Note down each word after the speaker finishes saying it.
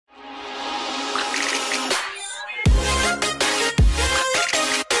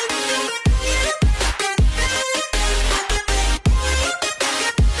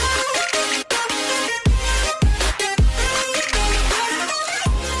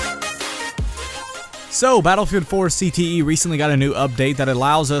So, Battlefield 4 CTE recently got a new update that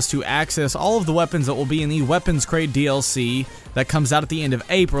allows us to access all of the weapons that will be in the Weapons Crate DLC that comes out at the end of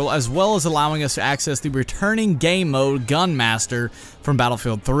April, as well as allowing us to access the returning game mode Gunmaster from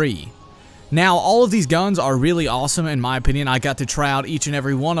Battlefield 3. Now, all of these guns are really awesome in my opinion. I got to try out each and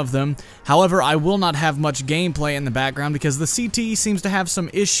every one of them. However, I will not have much gameplay in the background because the CTE seems to have some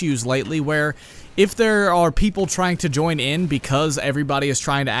issues lately where if there are people trying to join in because everybody is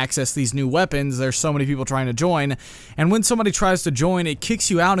trying to access these new weapons, there's so many people trying to join, and when somebody tries to join, it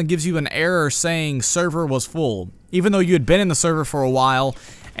kicks you out and gives you an error saying server was full. Even though you had been in the server for a while,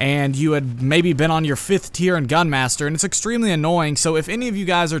 and you had maybe been on your 5th tier in Gunmaster, and it's extremely annoying. So if any of you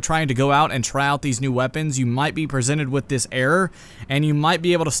guys are trying to go out and try out these new weapons, you might be presented with this error, and you might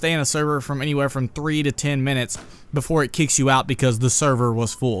be able to stay in a server from anywhere from 3 to 10 minutes before it kicks you out because the server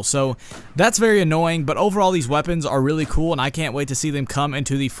was full. So that's very annoying, but overall these weapons are really cool, and I can't wait to see them come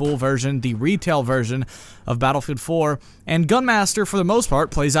into the full version, the retail version of Battlefield 4, and Gunmaster for the most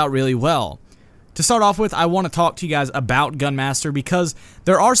part plays out really well. To start off with, I want to talk to you guys about Gunmaster because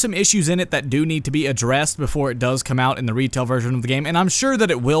there are some issues in it that do need to be addressed before it does come out in the retail version of the game, and I'm sure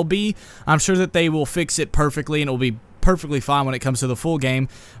that it will be. I'm sure that they will fix it perfectly and it will be perfectly fine when it comes to the full game,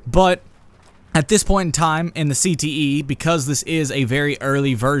 but at this point in time in the CTE, because this is a very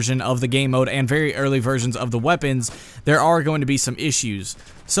early version of the game mode and very early versions of the weapons, there are going to be some issues.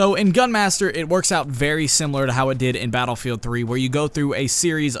 So in Gunmaster, it works out very similar to how it did in Battlefield 3, where you go through a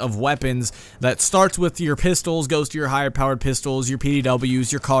series of weapons that starts with your pistols, goes to your higher powered pistols, your PDWs,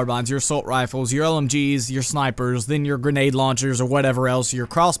 your carbines, your assault rifles, your LMGs, your snipers, then your grenade launchers or whatever else, your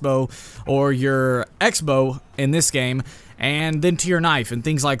crossbow or your X-bow in this game, and then to your knife and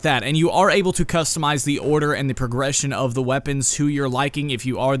things like that. And you are able to customize the order and the progression of the weapons to your liking if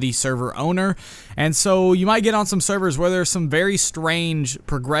you are the server owner. And so you might get on some servers where there's some very strange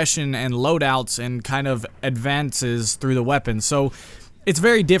progression and loadouts and kind of advances through the weapons. So it's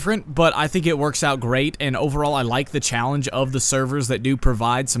very different, but I think it works out great, and overall I like the challenge of the servers that do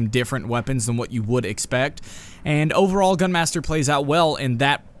provide some different weapons than what you would expect. And overall Gunmaster plays out well in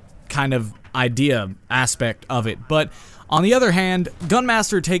that kind of idea aspect of it. But on the other hand,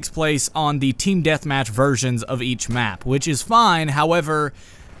 Gunmaster takes place on the team deathmatch versions of each map, which is fine. However,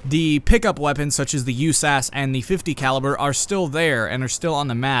 the pickup weapons such as the USAS and the 50 caliber are still there and are still on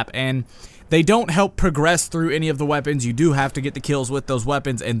the map, and they don't help progress through any of the weapons. You do have to get the kills with those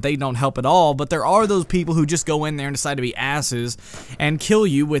weapons, and they don't help at all. But there are those people who just go in there and decide to be asses and kill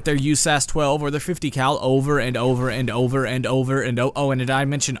you with their USAS 12 or their 50 cal over and over and over and over and oh, and did I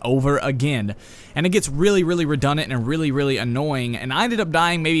mention over again? And it gets really, really redundant and really, really annoying. And I ended up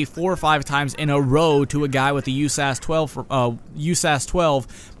dying maybe 4 or 5 times in a row to a guy with the USAS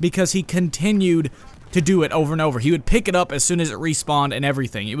 12 because he continued to do it over and over. He would pick it up as soon as it respawned and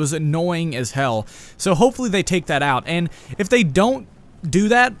everything. It was annoying as hell. So hopefully they take that out. And if they don't do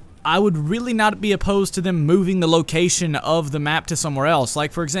that, I would really not be opposed to them moving the location of the map to somewhere else.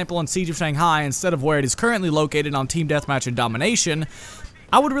 Like for example on Siege of Shanghai, instead of where it is currently located on Team Deathmatch and Domination,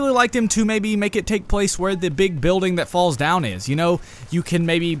 I would really like them to maybe make it take place where the big building that falls down is. You know, you can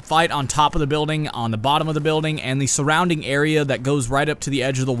maybe fight on top of the building, on the bottom of the building, and the surrounding area that goes right up to the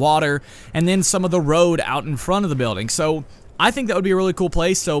edge of the water, and then some of the road out in front of the building. So I think that would be a really cool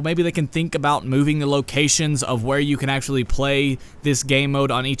place, so maybe they can think about moving the locations of where you can actually play this game mode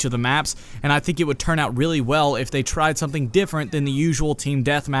on each of the maps, and I think it would turn out really well if they tried something different than the usual team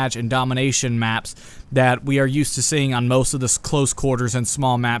deathmatch and domination maps that we are used to seeing on most of the close quarters and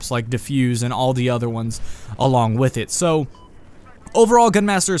small maps like Diffuse and all the other ones along with it. So overall,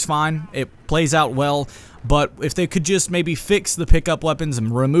 Gunmaster is fine. It plays out well. But if they could just maybe fix the pickup weapons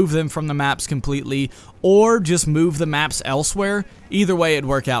and remove them from the maps completely, or just move the maps elsewhere, either way it'd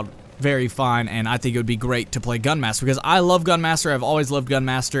work out very fine, and I think it would be great to play Gunmaster because I love Gunmaster. I've always loved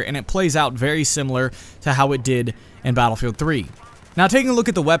Gunmaster, and it plays out very similar to how it did in Battlefield 3. Now, taking a look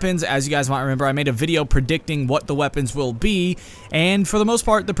at the weapons, as you guys might remember, I made a video predicting what the weapons will be, and for the most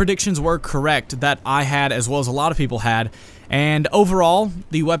part, the predictions were correct that I had, as well as a lot of people had. And overall,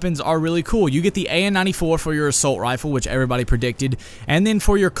 the weapons are really cool. You get the AN-94 for your assault rifle, which everybody predicted, and then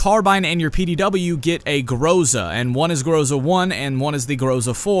for your carbine and your PDW, you get a GROZA, and one is GROZA-1 and one is the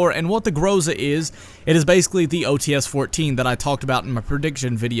GROZA-4. And what the GROZA is, it is basically the OTS-14 that I talked about in my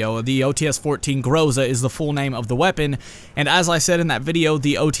prediction video. The OTS-14 GROZA is the full name of the weapon, and as I said in that video,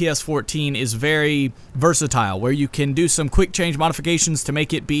 the OTS-14 is very versatile, where you can do some quick change modifications to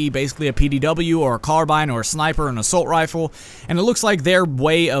make it be basically a PDW or a carbine or a sniper or an assault rifle. And it looks like their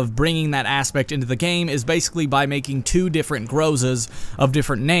way of bringing that aspect into the game is basically by making 2 different GROZAs of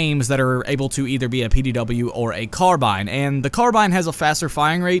different names that are able to either be a PDW or a carbine. And the carbine has a faster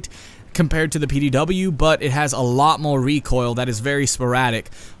firing rate compared to the PDW, but it has a lot more recoil that is very sporadic.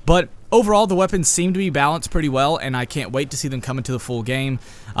 But overall, the weapons seem to be balanced pretty well, and I can't wait to see them come into the full game.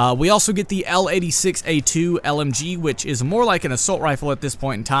 We also get the L86A2 LMG, which is more like an assault rifle at this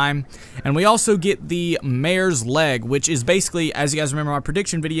point in time. And we also get the Mare's Leg, which is basically, as you guys remember my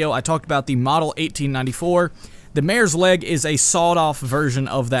prediction video, I talked about the model 1894. The Mare's Leg is a sawed-off version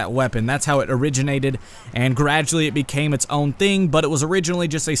of that weapon. That's how it originated, and gradually it became its own thing, but it was originally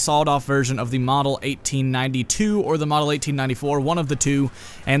just a sawed-off version of the Model 1892 or the Model 1894, one of the two,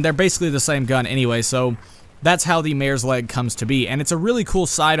 and they're basically the same gun anyway, so that's how the Mare's Leg comes to be. And it's a really cool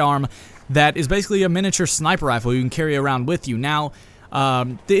sidearm that is basically a miniature sniper rifle you can carry around with you. Now,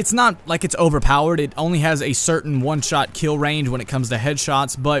 it's not like it's overpowered. It only has a certain one-shot kill range when it comes to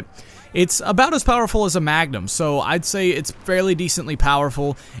headshots, but it's about as powerful as a Magnum, so I'd say it's fairly decently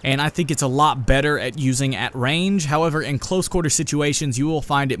powerful, and I think it's a lot better at using at range. However, in close quarter situations, you will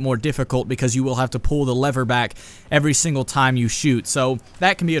find it more difficult because you will have to pull the lever back every single time you shoot, so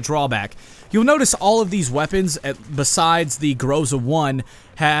that can be a drawback. You'll notice all of these weapons, besides the GROZA-1,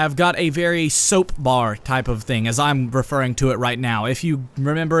 have got a very soap bar type of thing, as I'm referring to it right now. If you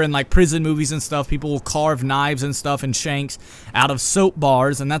remember in like prison movies and stuff, people will carve knives and stuff and shanks out of soap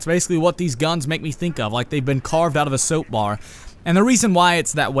bars, and that's basically what these guns make me think of, like they've been carved out of a soap bar. And the reason why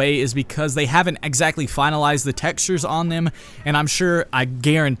it's that way is because they haven't exactly finalized the textures on them, and I'm sure, I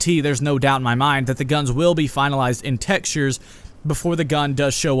guarantee, there's no doubt in my mind that the guns will be finalized in textures before the gun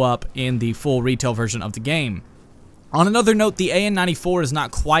does show up in the full retail version of the game. On another note, the AN-94 is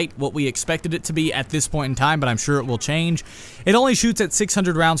not quite what we expected it to be at this point in time, but I'm sure it will change. It only shoots at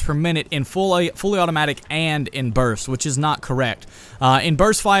 600 rounds per minute in fully automatic and in burst, which is not correct. In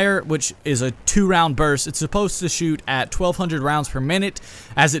burst fire, which is a 2-round burst, it's supposed to shoot at 1200 rounds per minute,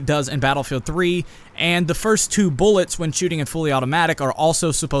 as it does in Battlefield 3, and the first 2 bullets when shooting in fully automatic are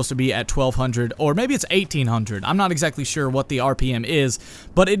also supposed to be at 1200, or maybe it's 1800. I'm not exactly sure what the RPM is,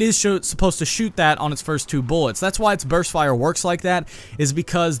 but it is supposed to shoot that on its first 2 bullets. That's why its burst fire works like that, is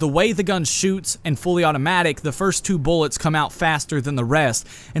because the way the gun shoots in fully automatic, the first 2 bullets come out faster than the rest,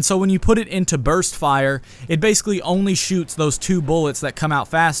 and so when you put it into burst fire, it basically only shoots those 2 bullets that come out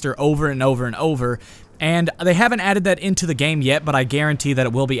faster over and over and over. And they haven't added that into the game yet, but I guarantee that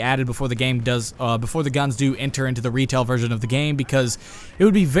it will be added before the game does, before the guns do enter into the retail version of the game, because it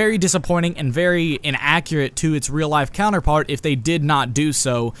would be very disappointing and very inaccurate to its real-life counterpart if they did not do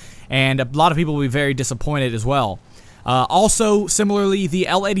so, and a lot of people will be very disappointed as well. Also, similarly, the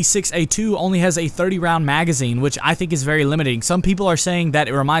L86A2 only has a 30-round magazine, which I think is very limiting. Some people are saying that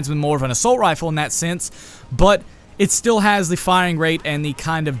it reminds me more of an assault rifle in that sense, but it still has the firing rate and the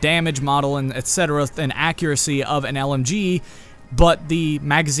kind of damage model and etc. and accuracy of an LMG, but the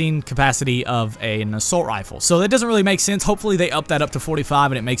magazine capacity of an assault rifle. So that doesn't really make sense. Hopefully they up that up to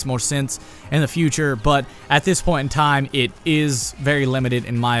 45 and it makes more sense in the future, but at this point in time, it is very limited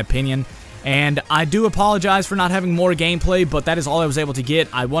in my opinion. And I do apologize for not having more gameplay, but that is all I was able to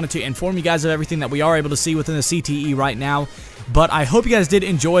get. I wanted to inform you guys of everything that we are able to see within the CTE right now. But I hope you guys did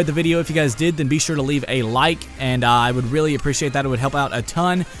enjoy the video. If you guys did, then be sure to leave a like, and I would really appreciate that. It would help out a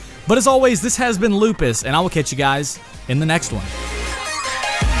ton. But as always, this has been Lupus, and I will catch you guys in the next one.